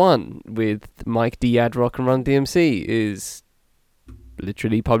 #1 with Mike D, Ad-Rock and Run DMC is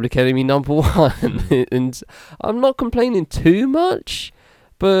literally Public Enemy #1. And I'm not complaining too much,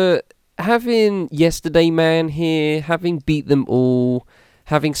 but having Yesterday Man here, having Beat Them All,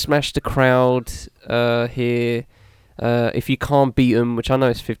 having Smash the Crowd here, if you can't beat them, which I know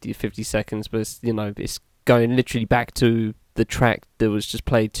is 50 seconds, but it's going literally back to the track that was just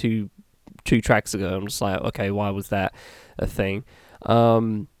played two tracks ago. I'm just like, okay, why was that a thing?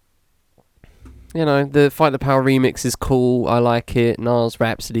 The Fight the Power remix is cool. I like it. Nas,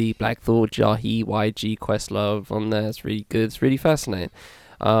 Rhapsody, Black Thought, Jahi, YG, Questlove on there. It's really good. It's really fascinating.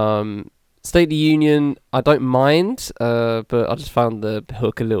 State of the Union, I don't mind, but I just found the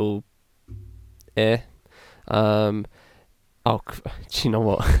hook a little do you know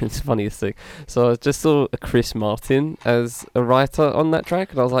what? It's the funniest thing. So I just saw a Chris Martin as a writer on that track,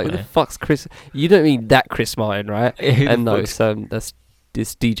 and I was like, who the fuck's Chris? You don't mean that Chris Martin, right? And no, that's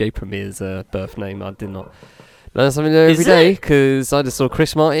this DJ Premier's birth name. I did not learn something new every day, because I just saw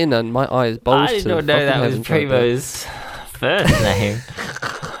Chris Martin and my eyes bulged. I did not know that was Primo's first name.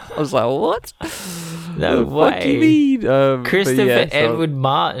 I was like, what? No way. What do you mean? Christopher Edward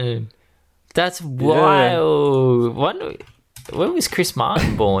Martin. That's wild. When was Chris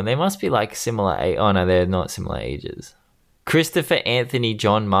Martin born? They must be like similar age. Oh no, they're not similar ages. Christopher Anthony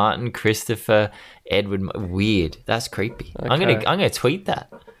John Martin, Christopher Edward. Weird. That's creepy. Okay. I'm gonna tweet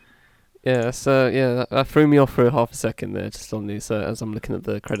that. Yeah, so that threw me off for half a second there, just on these as I'm looking at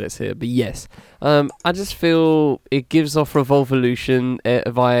the credits here. But yes, I just feel it gives off Revolution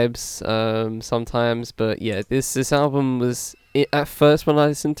vibes sometimes. But yeah, this album was at first, when I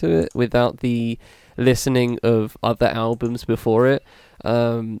listened to it without the listening of other albums before it.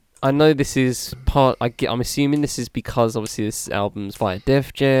 I know this is I'm assuming this is because obviously this album's via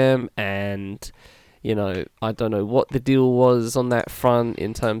Def Jam, and I don't know what the deal was on that front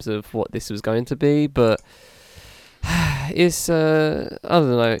in terms of what this was going to be, but it's I don't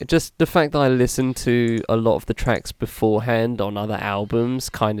know, just the fact that I listened to a lot of the tracks beforehand on other albums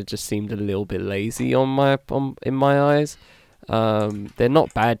kind of just seemed a little bit lazy in my eyes. They're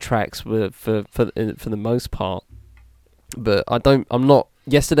not bad tracks for the most part, but I'm not.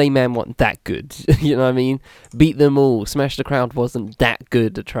 Yesterday Man wasn't that good. You know what I mean? Beat Them All, Smash the Crowd wasn't that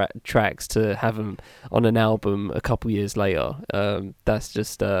good tracks to have them on an album a couple years later. That's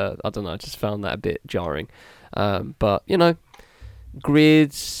just I don't know. I just found that a bit jarring. But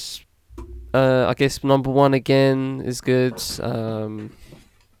Grids, I guess #1 again is good.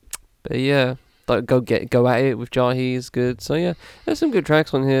 But yeah. Go at it with Jahi is good. So yeah, there's some good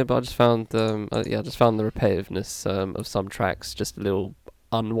tracks on here, but I just found the repetitiveness of some tracks just a little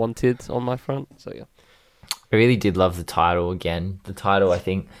unwanted on my front. So yeah, I really did love the title again. The title, I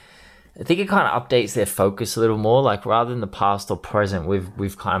think it kind of updates their focus a little more. Like, rather than the past or present,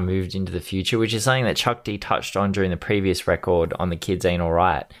 we've kind of moved into the future, which is something that Chuck D touched on during the previous record on The Kids Ain't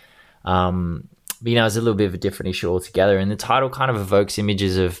Alright. But it's a little bit of a different issue altogether, and the title kind of evokes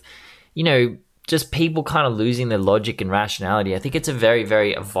images of just people kind of losing their logic and rationality. I think it's a very,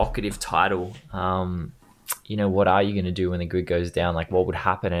 very evocative title. What are you going to do when the grid goes down? Like, what would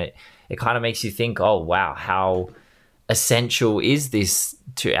happen? It kind of makes you think, oh, wow, how essential is this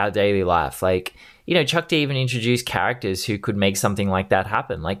to our daily life? Like, Chuck D even introduced characters who could make something like that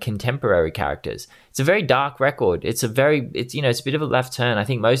happen, like contemporary characters. It's a very dark record. It's a bit of a left turn. I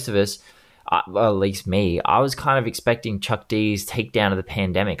think most of us, well, at least me, I was kind of expecting Chuck D's takedown of the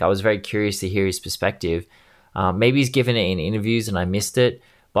pandemic. I was very curious to hear his perspective. Maybe he's given it in interviews and I missed it,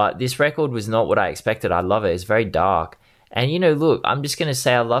 but this record was not what I expected. I love it. It's very dark. And, look, I'm just going to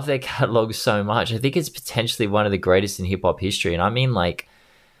say I love their catalog so much. I think it's potentially one of the greatest in hip-hop history. And I mean,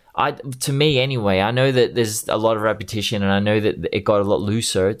 to me anyway, I know that there's a lot of repetition and I know that it got a lot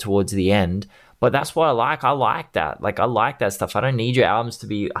looser towards the end. But that's what I like. I like that. Like, I like that stuff. I don't need your albums to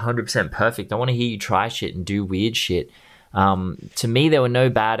be 100% perfect. I want to hear you try shit and do weird shit. To me, there were no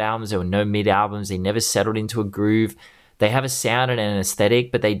bad albums. There were no mid albums. They never settled into a groove. they have a sound and an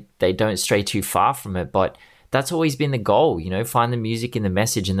aesthetic, but they don't stray too far from it. But that's always been the goal, you know, find the music in the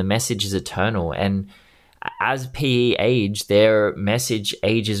message, and the message is eternal. And as PE age, their message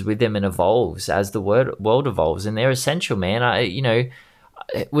ages with them and evolves as the world evolves, and they're essential, man.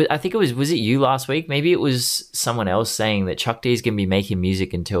 I think was it you last week? Maybe it was someone else saying that Chuck D is going to be making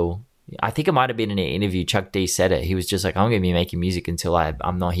music until, I think it might have been in an interview. Chuck D said it. He was just like, I'm going to be making music until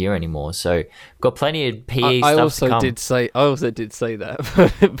I'm not here anymore. So got plenty of PE stuff to come. I also did say that,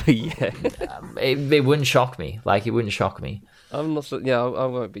 but yeah, it wouldn't shock me. Like, it wouldn't shock me. I'm not. Yeah, I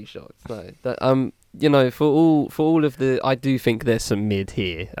won't be shocked. No, that you know, for all of the, I do think there's some mid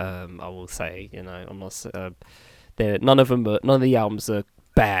here. I will say, you know, I'm not. None of the albums are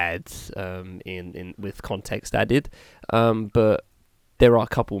bad. In with context added. But there are a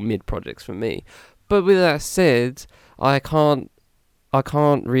couple mid projects for me. But with that said, I can't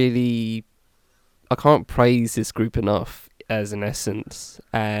praise this group enough as an essence,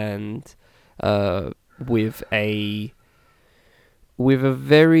 and with a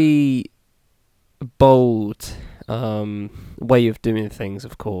very bold way of doing things,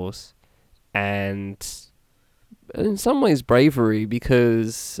 of course, and in some ways bravery,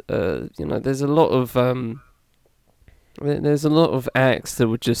 because you know, there's a lot of acts that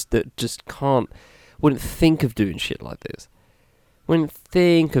wouldn't think of doing shit like this. Wouldn't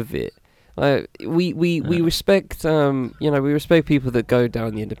think of it. We respect we respect people that go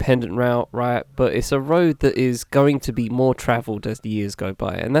down the independent route, right? But it's a road that is going to be more travelled as the years go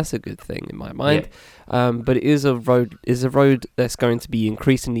by, and that's a good thing in my mind. Yeah. But it is a road that's going to be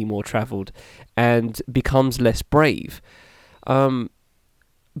increasingly more travelled and becomes less brave.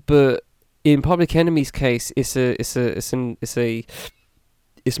 But in Public Enemy's case, it's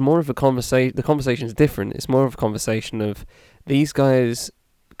more of a conversation. The conversation is different. It's more of a conversation of these guys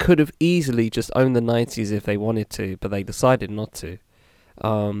could have easily just owned the 90s if they wanted to, but they decided not to.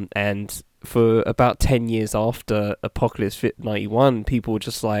 And for about 10 years after Apocalypse Fit 91, people were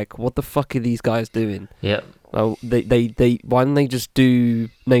just like, what the fuck are these guys doing? Yep. They why don't they just do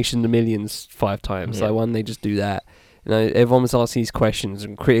Nation of the Millions 5 times? Yep. Like, why don't they just do that? You know, everyone was asking these questions,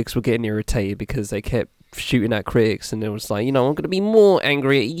 and critics were getting irritated because they kept shooting at critics, and it was like, you know, I'm going to be more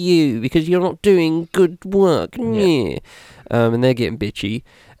angry at you because you're not doing good work. Yeah. And they're getting bitchy.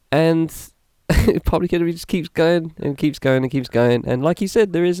 And Public Enemy just keeps going and keeps going and keeps going. And like you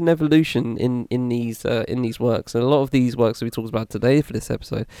said, there is an evolution in these works. And a lot of these works that we talked about today for this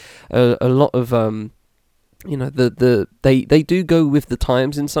episode, a lot of you know, they do go with the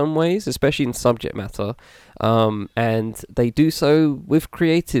times in some ways, especially in subject matter, and they do so with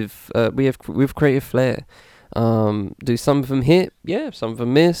creative creative flair. Do some of them hit? Yeah. Some of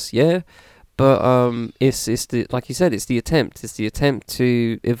them miss? Yeah. But it's the, like you said, it's the attempt. It's the attempt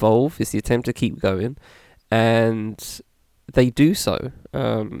to evolve. It's the attempt to keep going, and they do so.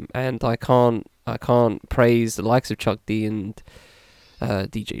 And I can't praise the likes of Chuck D and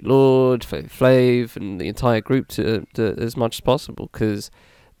DJ Lord, Flav, and the entire group to as much as possible, because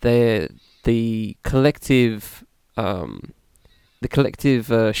they're the collective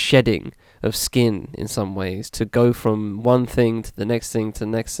shedding of skin in some ways, to go from one thing to the next thing to the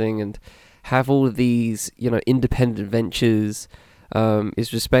next thing, and have all of these, you know, independent ventures,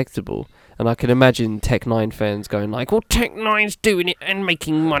 is respectable. And I can imagine Tech 9 fans going like, well, Tech 9's doing it and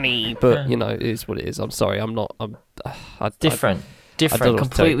making money, but you know, it is what it is. I'm sorry, Different,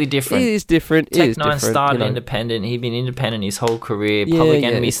 completely different. It is different. Tech 9 started, you know, independent. He'd been independent his whole career. Public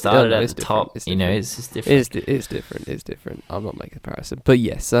Enemy started at the top. You know, it's just different. It's different. It's different. I'm not making a comparison, but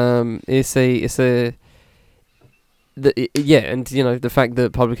yes, and you know, the fact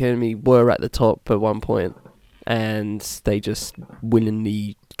that Public Enemy were at the top at one point, and they just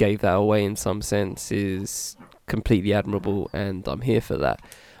willingly gave that away in some sense, is completely admirable, and I'm here for that.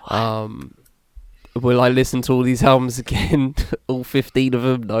 Will I listen to all these albums again? All 15 of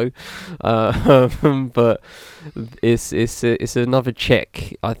them? No. But it's another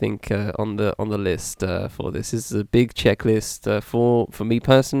check, I think, on the list for this. This is a big checklist for me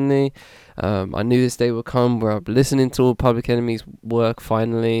personally. I knew this day would come where I'll be listening to all Public Enemy's work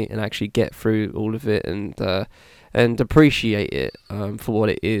finally, and actually get through all of it and appreciate it for what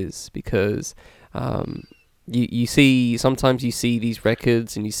it is, because you see, sometimes you see these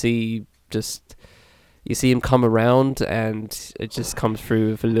records and you see him come around, and it just comes through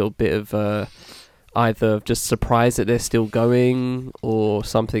with a little bit of either just surprise that they're still going, or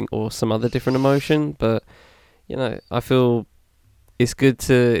something, or some other different emotion. But you know, I feel it's good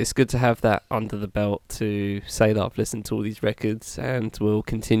to have that under the belt, to say that I've listened to all these records and will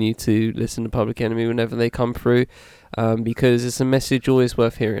continue to listen to Public Enemy whenever they come through, because it's a message always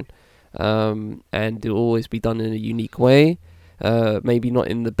worth hearing. and it'll always be done in a unique way. Maybe not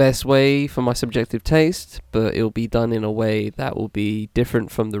in the best way for my subjective taste, but it'll be done in a way that will be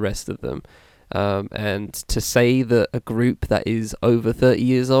different from the rest of them. And to say that a group that is over 30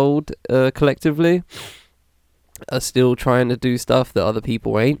 years old collectively are still trying to do stuff that other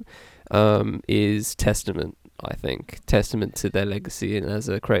people ain't is testament, I think. Testament to their legacy and as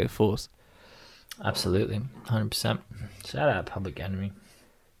a creative force. Absolutely. 100%. Shout out Public Enemy.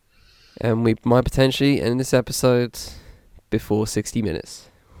 And we might potentially end this episode before 60 minutes.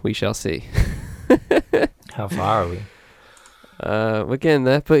 We shall see. How far are we? We're getting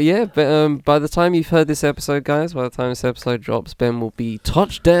there. But yeah, by the time you've heard this episode, guys, by the time this episode drops, Ben will be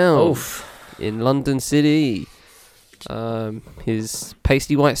touched down in London City. His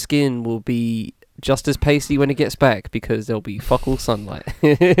pasty white skin will be just as pasty when he gets back because there'll be fuck all sunlight.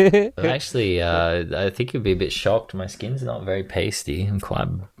 Actually, I think you'll be a bit shocked. My skin's not very pasty. I'm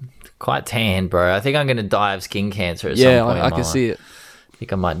quite tan, bro. I think I'm gonna die of skin cancer at some point. Yeah, I can see it. I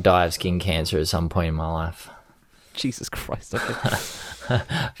think I might die of skin cancer at some point in my life. Jesus Christ. Okay.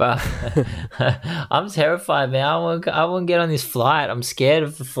 But I'm terrified, man. I won't get on this flight. I'm scared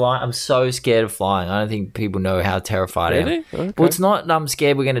of the flight. I'm so scared of flying. I don't think people know how terrified I am. Okay. Well, it's not that I'm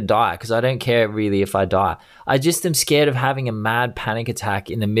scared we're going to die, because I don't care really if I die. I just am scared of having a mad panic attack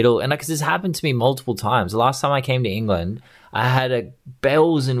in the middle. And because this happened to me multiple times. The last time I came to England, I had a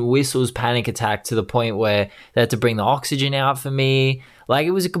bells and whistles panic attack to the point where they had to bring the oxygen out for me. Like,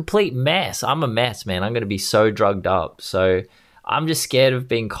 it was a complete mess. I'm a mess, man. I'm going to be so drugged up. So I'm just scared of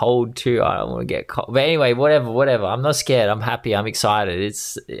being cold too. I don't want to get cold. But anyway, whatever. I'm not scared. I'm happy. I'm excited.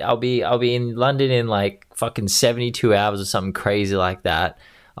 I'll be in London in like fucking 72 hours or something crazy like that.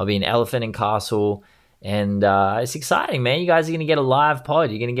 I'll be in Elephant and Castle, and it's exciting, man. You guys are going to get a live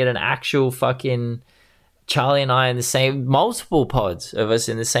pod. You're going to get an actual fucking Charlie and I in the same, multiple pods of us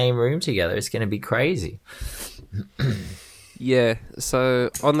in the same room together. It's going to be crazy. Yeah,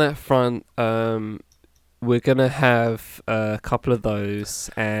 so on that front, we're going to have a couple of those,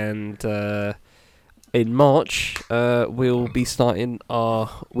 and in March, we'll be starting our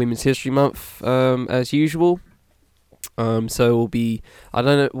Women's History Month as usual. So we'll be, I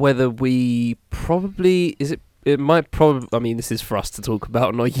don't know whether we probably, it might probably, I mean, this is for us to talk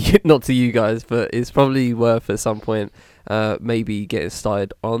about, not to you guys, but it's probably worth at some point maybe getting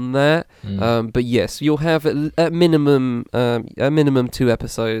started on that. But yes, you'll have at minimum 2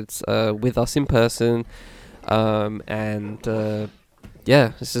 episodes with us in person, and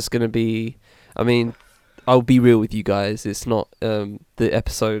yeah, it's just gonna be, I mean, I'll be real with you guys, it's not the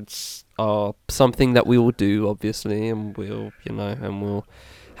episodes are something that we will do, obviously, and we'll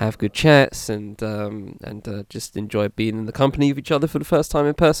have good chats and just enjoy being in the company of each other for the first time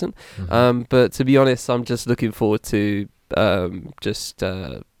in person. But to be honest, I'm just looking forward to just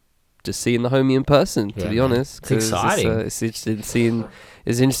seeing the homie in person. To be honest, it's exciting. It's interesting seeing.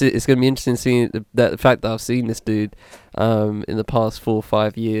 It's going to be interesting seeing the fact that I've seen this dude in the past 4 or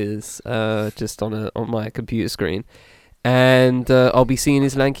 5 years just on my computer screen. And I'll be seeing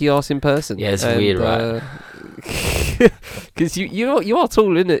his lanky ass in person. Yeah, it's weird, right? Because you are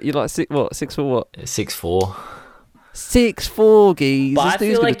tall, isn't it? You're like 6 foot what? 6'4". 6'4", geez. But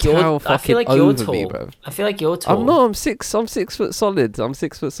This dude's gonna tower fucking over me, bro. I feel like you're tall. I'm not. I'm 6 foot solid. I'm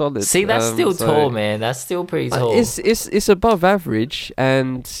 6 foot solid. See, that's still tall, man. That's still pretty tall. It's above average,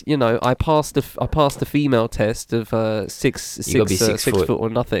 and I passed the female test of 6 foot or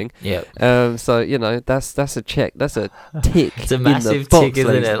nothing. Yeah. So that's a check. That's a tick. It's a massive in the box, tick,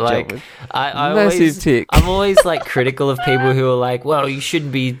 isn't it? Like massive tick. I'm always like critical of people who are like, well, you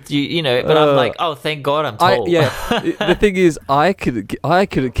shouldn't be, but I'm like, oh, thank God I'm tall. The thing is, I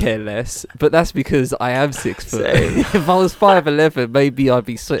couldn't care less, but that's because I am 6 foot. If I was 5'11", maybe I'd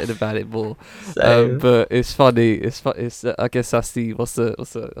be sweating about it more. But it's funny. It's I guess that's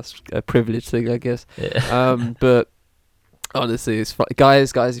that's a privilege thing, I guess. Yeah. But honestly, it's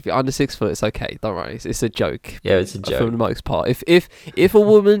guys. If you're under 6 foot, it's okay. Don't worry. It's a joke. Yeah, it's a joke for the most part. If a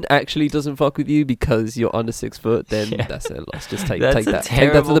woman actually doesn't fuck with you because you're under 6 foot, then that's a loss. Just take that to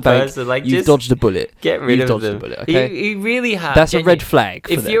the bank. Like, you've dodged a bullet. Get rid of them. Bullet, okay? You really have. That's a red flag.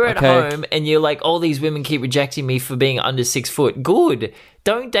 If you're at home and you're like, all these women keep rejecting me for being under 6 foot, good.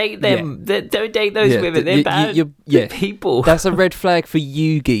 Don't date them. Don't date those women. They're bad people. That's a red flag for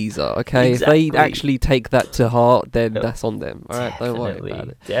you, geezer. Okay, exactly. If they actually take that to heart, then that's on them. All right, don't worry about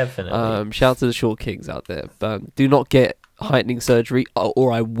it. Definitely. Shout out to the short kings out there. Do not get heightening surgery,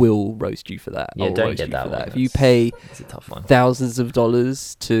 or I will roast you for that. Yeah, don't get that one. If you pay a tough one. thousands of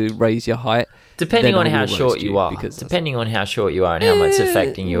dollars to raise your height, depending on how short you are, and how much it's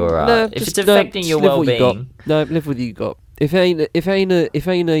affecting your if it's affecting your well-being. live with what you got.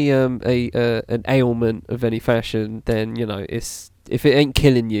 an ailment of any fashion, then it's if it ain't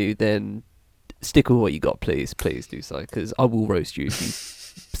killing you, then stick with what you got, please do so, because I will roast you if you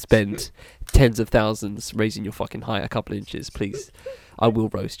spend tens of thousands raising your fucking height a couple inches. Please, I will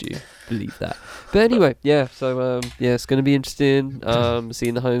roast you, believe that. But anyway, so it's gonna be interesting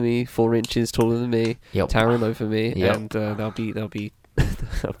seeing the homie 4 inches taller than me, towering over me, and that'll be that'll be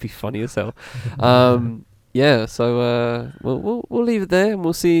funny as hell. So we'll leave it there, and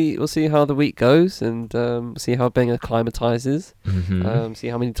we'll see how the week goes, and see how Ben acclimatizes. See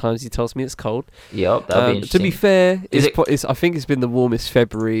how many times he tells me it's cold. That'll be interesting. To be fair, I think it's been the warmest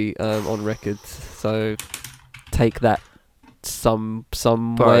February on record. So take that some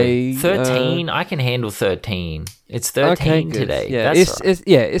way. 13. I can handle 13. It's 13 today. Yeah, That's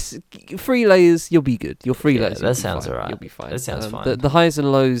it's 3 layers. You'll be good. Your 3 layers. That sounds alright. You'll be fine. That sounds fine. The highs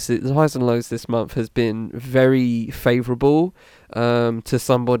and lows. The highs and lows this month has been very favourable to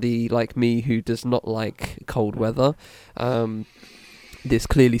somebody like me who does not like cold weather. This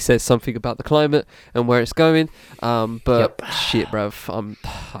clearly says something about the climate and where it's going. But shit, bruv,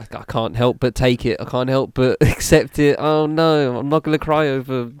 I can't help but take it. I can't help but accept it. Oh no, I'm not gonna cry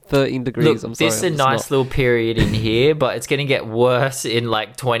over 13 degrees. Look, I'm sorry. this is a nice little period in here, but it's gonna get worse in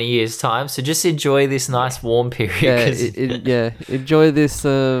like 20 years' time. So just enjoy this nice warm period. Enjoy this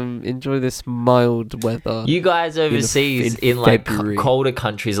mild weather. You guys overseas in like colder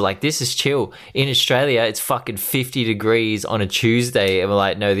countries are like, this is chill. In Australia, it's fucking 50 degrees on a Tuesday. And we're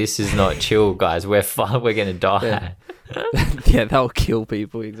like, no, this is not chill, guys. We're gonna die. Yeah, that'll kill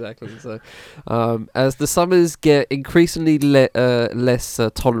people, exactly. So as the summers get increasingly less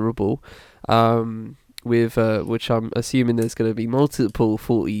tolerable, with which I'm assuming there's going to be multiple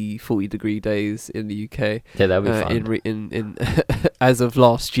 40 degree days in the UK. Yeah, that'll be fun. In as of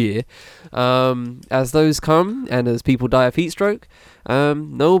last year, as those come and as people die of heat stroke,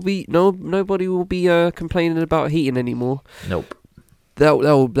 nobody will be complaining about heating anymore. Nope.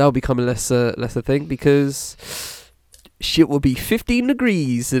 That'll become a lesser thing, because shit will be 15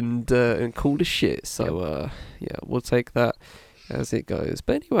 degrees and cool as shit. So we'll take that as it goes.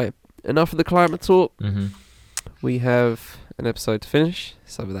 But anyway, enough of the climate talk. We have an episode to finish.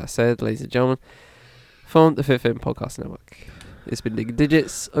 So with that said, ladies and gentlemen, from the Fifth Element Podcast Network, it's been Digging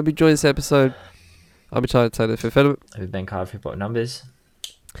Digits. I've enjoyed this episode. I'm excited to say the Fifth Element. I've been Carl for Hip-Hop Numbers.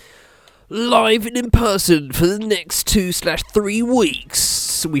 Live and in person for the next 2/3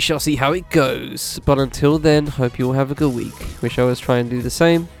 weeks. We shall see how it goes. But until then, hope you all have a good week. We shall always try and do the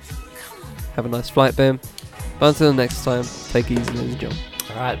same. Have a nice flight, Ben. But until next time, take it easy, ladies and gentlemen.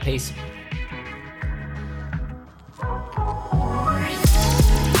 Alright, peace.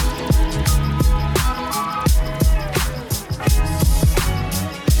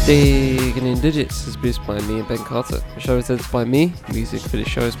 Digging in Digits is produced by me and Ben Carter. The show is edited by me. Music for the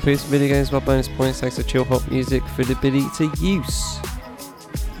show is produced. Video games by bonus points thanks to Chill Hop Music for the ability to use.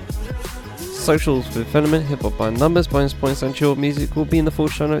 Socials for the Phenomenon, Hip Hop by Numbers, bonus points and Chill Hop Music will be in the full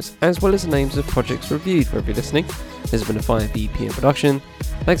show notes, as well as the names of projects reviewed wherever you're listening. This has been a 5BPM production.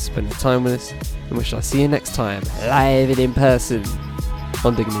 Thanks for spending time with us, and we shall see you next time, live and in person,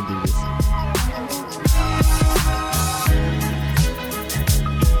 on Digging in Digits.